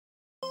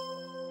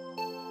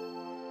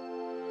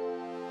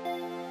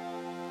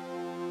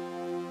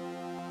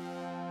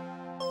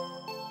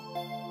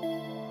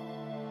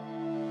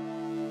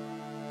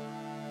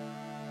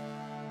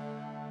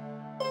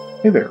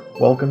Hey there,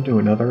 welcome to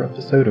another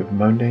episode of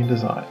Moandain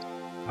Design.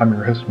 I'm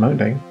your host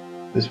Moandain.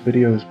 This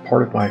video is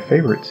part of my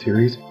favorite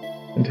series,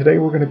 and today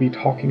we're going to be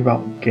talking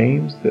about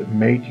games that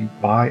made you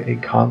buy a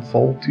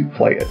console to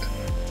play it.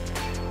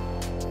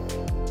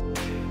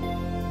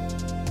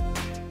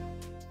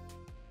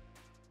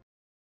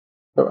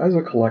 So as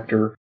a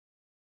collector,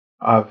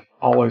 I've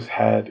always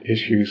had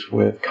issues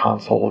with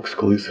console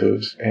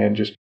exclusives and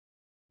just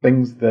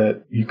things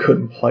that you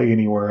couldn't play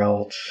anywhere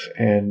else,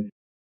 and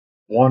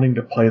wanting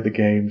to play the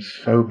game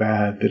so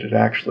bad that it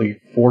actually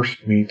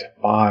forced me to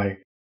buy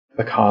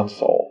the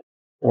console,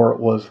 or it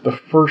was the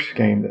first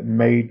game that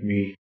made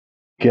me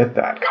get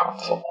that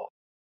console.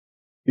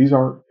 These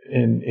aren't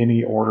in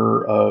any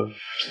order of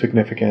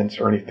significance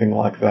or anything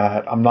like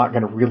that. I'm not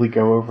going to really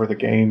go over the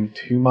game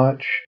too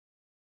much,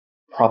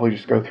 probably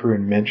just go through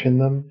and mention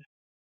them,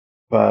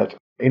 but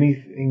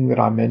anything that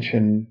I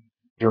mention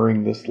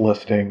during this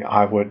listing,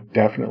 I would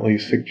definitely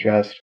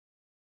suggest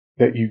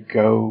that you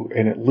go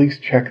and at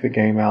least check the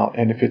game out,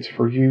 and if it's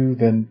for you,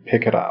 then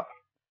pick it up.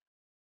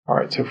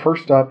 Alright, so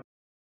first up,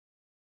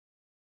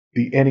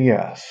 the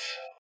NES.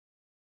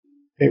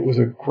 It was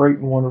a great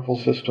and wonderful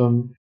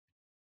system,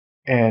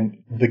 and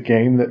the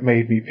game that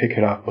made me pick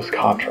it up was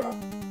Contra.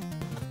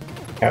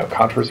 Now,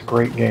 Contra's a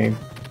great game.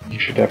 You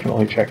should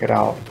definitely check it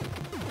out.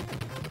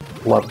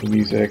 Love the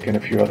music and a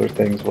few other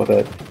things with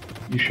it.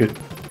 You should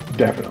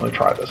definitely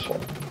try this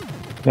one.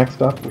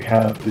 Next up, we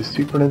have the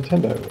Super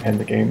Nintendo, and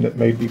the game that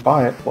made me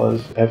buy it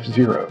was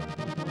F-Zero.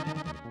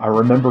 I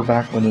remember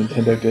back when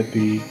Nintendo did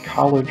the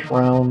college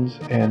rounds,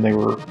 and they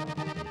were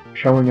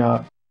showing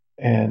up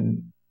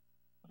and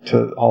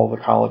to all the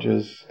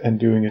colleges and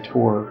doing a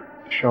tour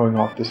showing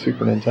off the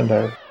Super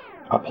Nintendo.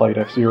 I played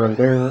F-Zero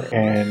there,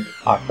 and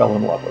I fell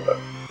in love with it.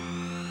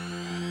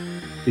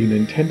 The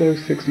Nintendo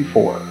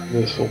 64.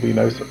 This will be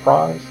no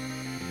surprise.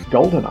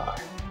 GoldenEye.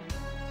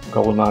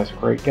 GoldenEye's a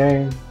great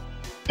game.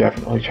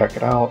 Definitely check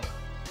it out.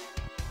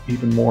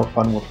 Even more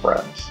fun with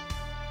friends.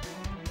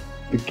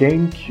 The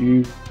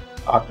GameCube,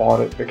 I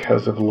bought it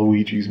because of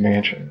Luigi's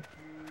Mansion.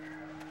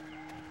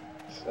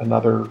 It's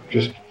another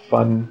just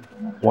fun,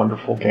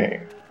 wonderful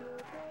game.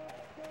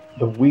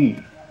 The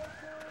Wii.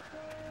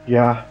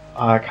 Yeah,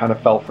 I kind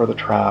of fell for the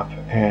trap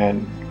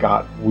and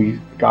got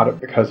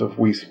it because of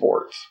Wii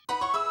Sports.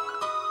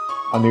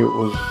 I knew it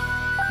was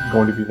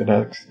going to be the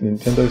next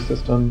Nintendo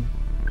system,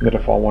 that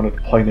if I wanted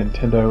to play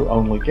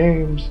Nintendo-only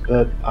games,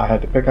 that I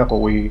had to pick up a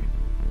Wii,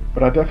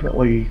 but I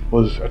definitely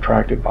was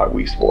attracted by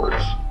Wii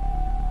Sports.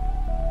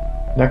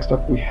 Next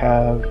up we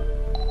have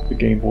the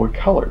Game Boy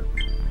Color.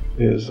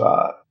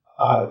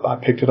 I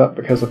picked it up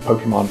because of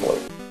Pokemon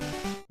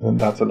Blue, and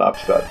that's an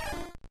upset.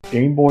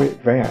 Game Boy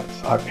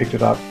Advance, I picked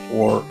it up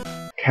for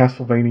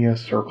Castlevania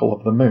Circle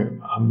of the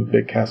Moon. I'm a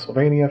big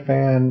Castlevania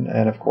fan,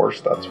 and of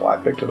course that's why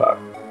I picked it up.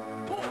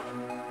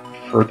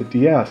 For the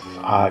DS,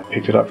 I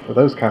picked it up for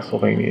those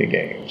Castlevania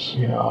games.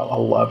 You know, I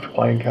loved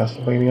playing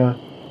Castlevania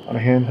on a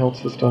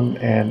handheld system,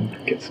 and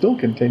still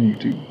continue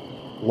to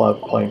love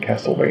playing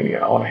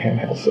Castlevania on a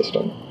handheld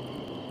system.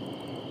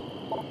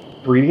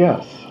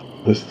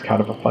 3DS. This is kind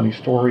of a funny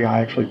story.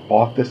 I actually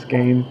bought this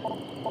game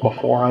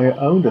before I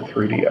owned a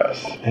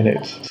 3DS, and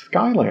it's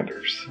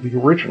Skylanders, the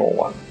original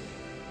one.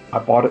 I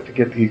bought it to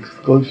get the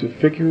exclusive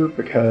figure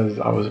because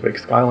I was a big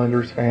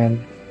Skylanders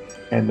fan,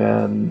 and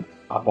then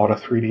I bought a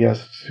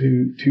 3DS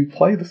to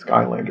play the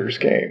Skylanders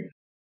game,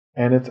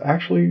 and it's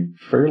actually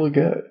fairly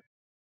good.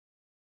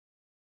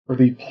 For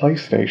the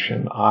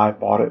PlayStation, I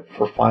bought it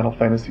for Final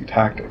Fantasy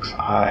Tactics.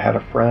 I had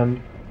a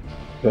friend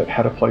that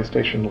had a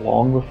PlayStation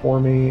long before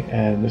me,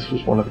 and this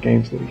was one of the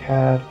games that he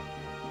had.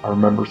 I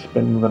remember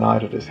spending the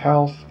night at his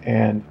house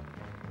and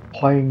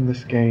playing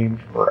this game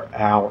for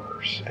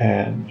hours,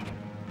 and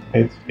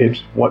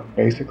it's what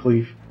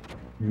basically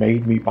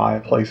made me buy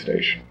a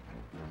PlayStation.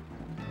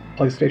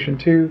 PlayStation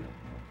 2,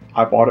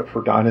 I bought it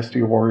for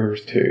Dynasty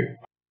Warriors 2.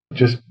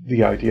 Just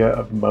the idea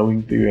of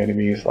mowing through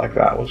enemies like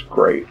that was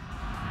great.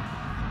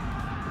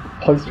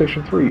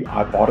 PlayStation 3,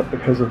 I bought it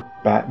because of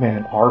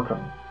Batman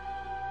Arkham.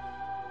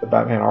 The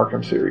Batman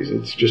Arkham series.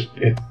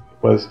 It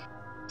was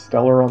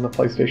stellar on the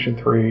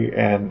PlayStation 3,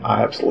 and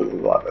I absolutely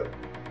love it.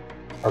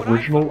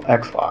 Original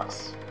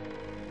Xbox.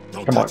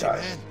 Come on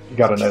guys, you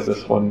gotta know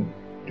this one.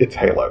 It's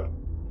Halo.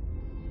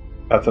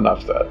 That's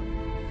enough said.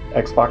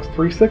 Xbox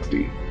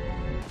 360.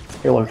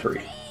 Halo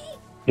 3.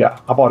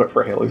 Yeah, I bought it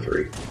for Halo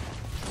 3.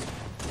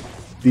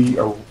 The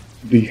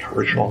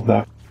original,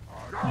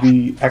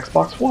 the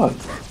Xbox One.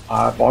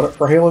 I bought it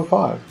for Halo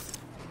 5.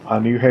 I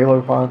knew Halo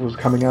 5 was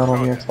coming out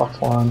on the Xbox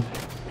One.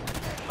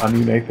 I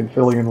knew Nathan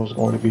Fillion was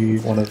going to be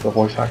one of the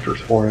voice actors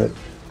for it,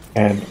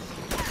 and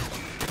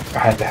I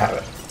had to have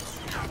it.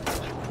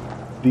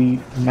 The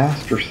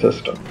Master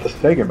System, the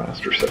Sega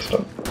Master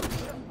System.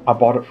 I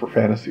bought it for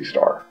Phantasy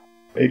Star.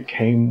 It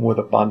came with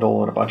a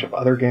bundle and a bunch of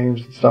other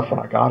games and stuff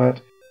when I got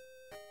it,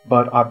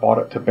 but I bought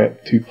it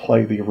to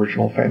play the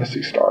original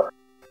Phantasy Star.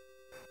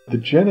 The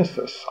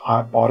Genesis,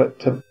 I bought it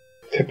to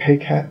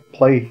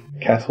play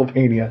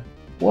Castlevania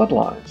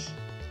Bloodlines.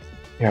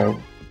 You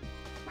know,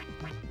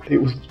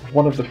 it was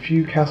one of the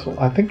few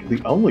I think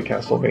the only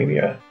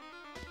Castlevania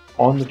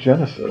on the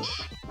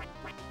Genesis.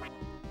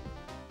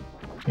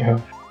 You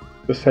know,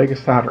 the Sega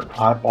Saturn,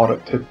 I bought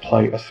it to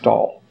play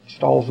Astal.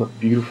 Astal's a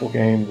beautiful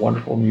game,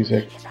 wonderful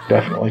music,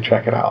 definitely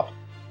check it out.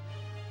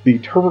 The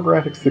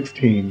TurboGrafx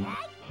 16,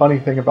 funny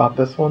thing about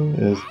this one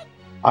is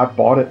I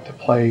bought it to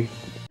play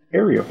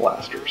Area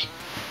Blasters.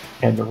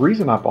 And the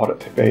reason I bought it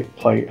to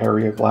play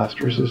Area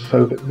Blasters is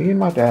so that me and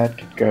my dad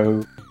could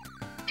go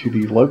to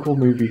the local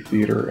movie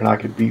theater and I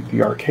could beat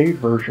the arcade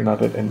version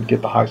of it and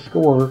get the high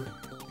score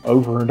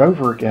over and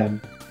over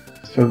again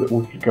so that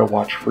we could go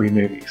watch free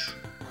movies.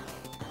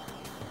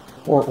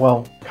 Or,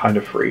 well, kind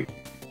of free.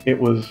 It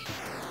was,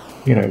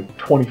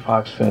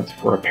 25 cents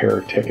for a pair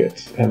of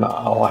tickets, and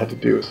all I had to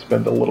do was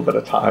spend a little bit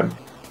of time,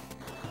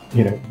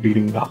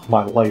 beating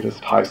my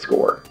latest high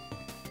score.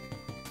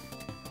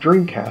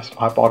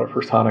 Dreamcast, I bought it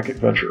for Sonic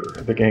Adventure.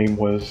 The game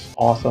was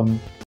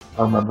awesome.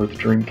 I remember the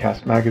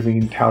Dreamcast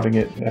magazine touting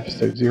it in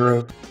issue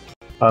 0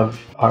 of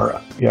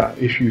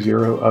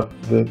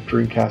the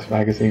Dreamcast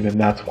magazine, and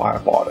that's why I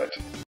bought it.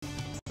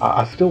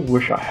 I still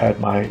wish I had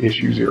my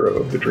issue 0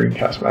 of the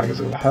Dreamcast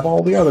magazine. I have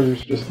all the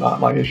others, just not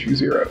my issue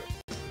 0.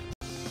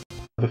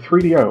 The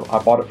 3DO,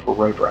 I bought it for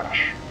Road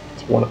Rash.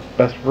 It's one of the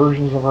best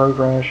versions of Road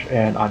Rash,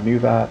 and I knew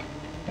that,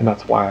 and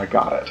that's why I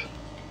got it.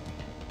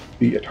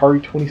 The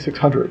Atari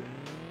 2600,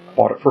 I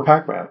bought it for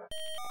Pac-Man.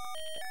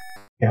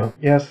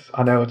 Yes,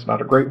 I know it's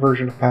not a great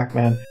version of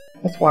Pac-Man,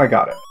 that's why I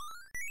got it.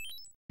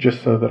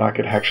 Just so that I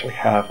could actually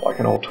have like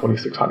an old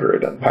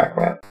 2600 and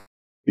Pac-Man.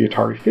 The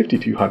Atari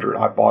 5200,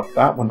 I bought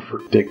that one for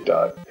Dig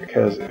Dug,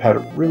 because it had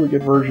a really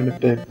good version of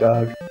Dig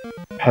Dug,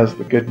 has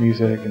the good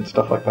music and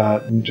stuff like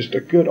that, and just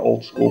a good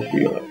old school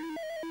feeling.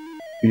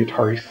 The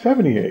Atari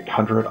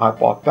 7800, I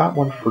bought that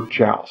one for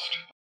Joust.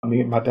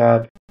 Me and my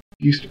dad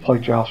used to play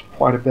Joust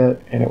quite a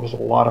bit, and it was a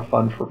lot of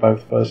fun for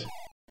both of us,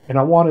 and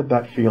I wanted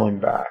that feeling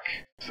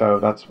back, so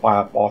that's why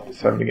I bought the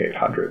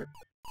 7800.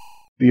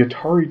 The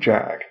Atari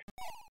Jag.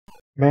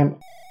 Man,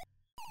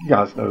 you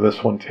guys know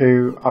this one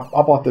too.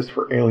 I bought this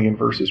for Alien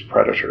vs.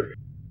 Predator.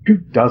 Who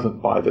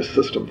doesn't buy this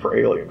system for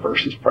Alien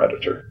vs.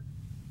 Predator?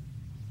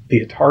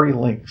 The Atari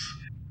Lynx.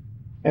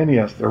 And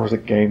yes, there was a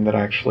game that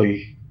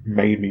actually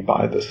made me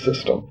buy this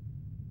system.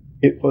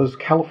 It was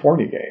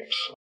California Games.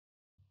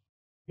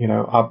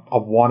 I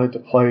wanted to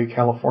play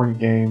California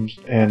Games,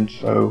 and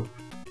so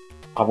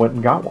I went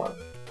and got one.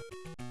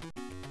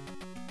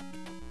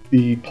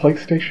 The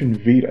PlayStation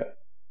Vita.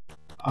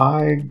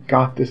 I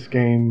got this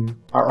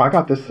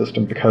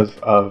system because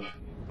of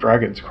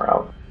Dragon's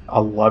Crown. I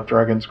love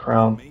Dragon's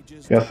Crown.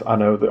 Yes, I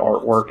know the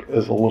artwork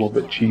is a little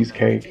bit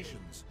cheesecake,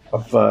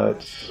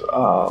 but,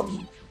 I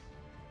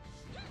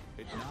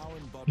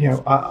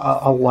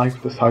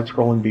like the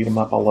side-scrolling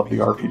beat-em-up. I love the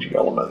RPG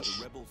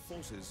elements.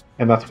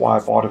 And that's why I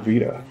bought a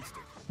Vita.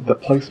 The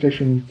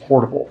PlayStation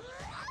Portable.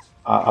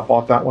 I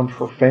bought that one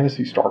for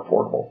Phantasy Star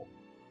Portable.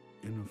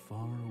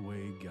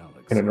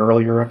 In an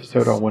earlier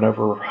episode, I went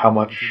over how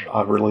much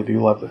I really do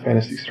love the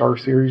Phantasy Star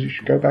series. You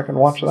should go back and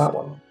watch that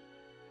one.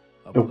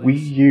 The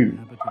Wii U.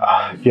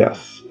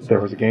 Yes, there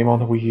was a game on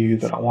the Wii U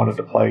that I wanted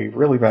to play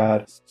really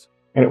bad,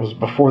 and it was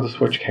before the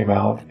Switch came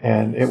out,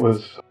 and it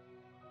was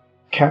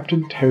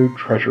Captain Toad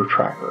Treasure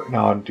Tracker.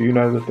 Now, I do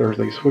know that there's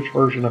a Switch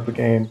version of the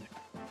game,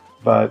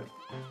 but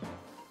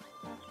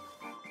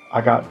I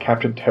got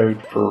Captain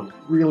Toad for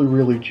really,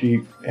 really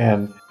cheap,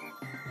 and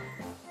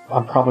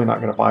I'm probably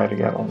not going to buy it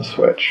again on the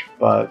Switch,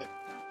 but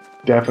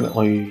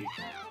definitely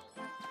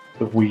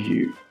the Wii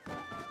U.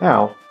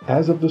 Now,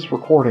 as of this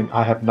recording,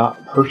 I have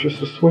not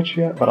purchased a Switch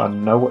yet, but I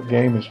know what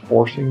game is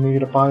forcing me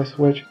to buy a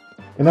Switch,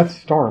 and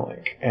that's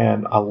Starlink.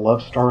 And I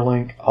love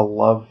Starlink, I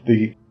love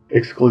the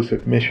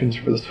exclusive missions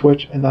for the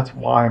Switch, and that's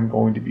why I'm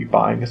going to be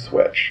buying a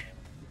Switch.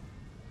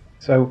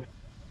 So,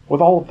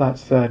 with all of that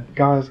said,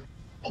 guys,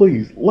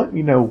 please let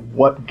me know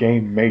what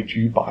game made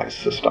you buy a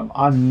system.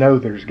 I know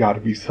there's got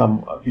to be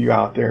some of you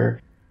out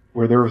there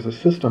where there was a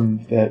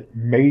system that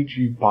made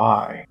you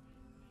buy,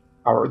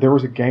 or there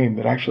was a game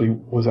that actually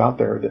was out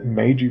there that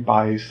made you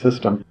buy a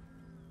system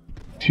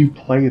to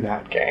play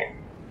that game.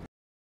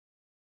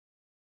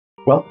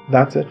 Well,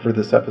 that's it for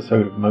this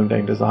episode of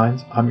Moandain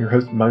Designs. I'm your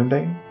host,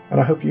 Moandain, and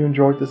I hope you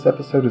enjoyed this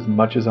episode as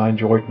much as I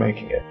enjoyed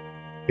making it.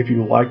 If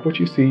you like what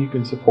you see, you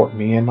can support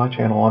me and my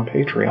channel on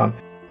Patreon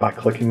by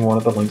clicking one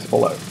of the links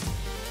below.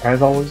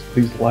 As always,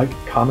 please like,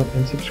 comment,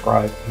 and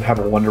subscribe, and have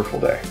a wonderful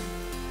day.